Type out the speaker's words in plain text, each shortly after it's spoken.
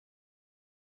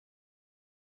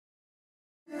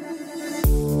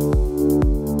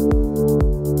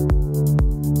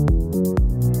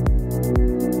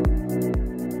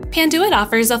Panduit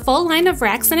offers a full line of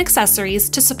racks and accessories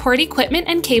to support equipment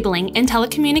and cabling in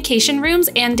telecommunication rooms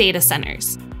and data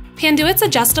centers. Panduit's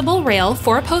adjustable rail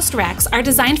 4-post racks are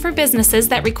designed for businesses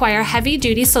that require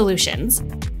heavy-duty solutions.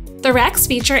 The racks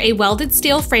feature a welded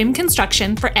steel frame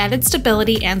construction for added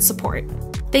stability and support.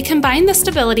 They combine the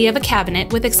stability of a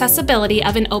cabinet with accessibility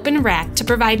of an open rack to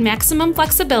provide maximum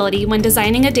flexibility when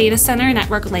designing a data center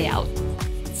network layout.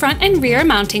 Front and rear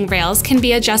mounting rails can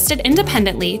be adjusted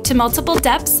independently to multiple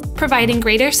depths, providing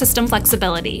greater system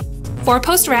flexibility.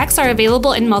 4-post racks are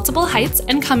available in multiple heights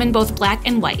and come in both black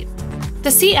and white.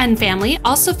 The CN family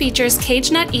also features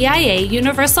CageNet EIA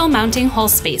universal mounting hole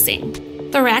spacing.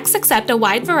 The racks accept a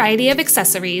wide variety of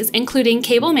accessories, including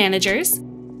cable managers,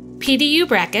 PDU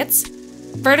brackets,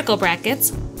 vertical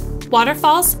brackets,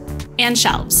 waterfalls, and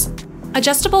shelves.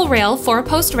 Adjustable rail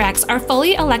 4-post racks are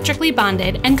fully electrically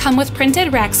bonded and come with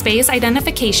printed rack space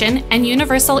identification and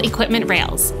universal equipment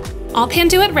rails. All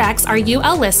Panduit racks are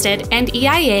UL listed and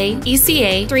EIA,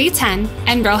 ECA 310,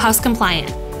 and row house compliant.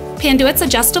 Panduit's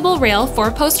adjustable rail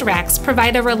 4-post racks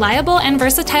provide a reliable and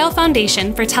versatile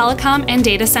foundation for telecom and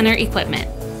data center equipment.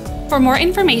 For more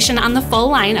information on the full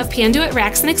line of Panduit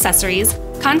racks and accessories,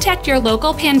 contact your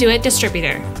local Panduit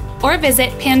distributor or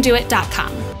visit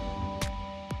panduit.com.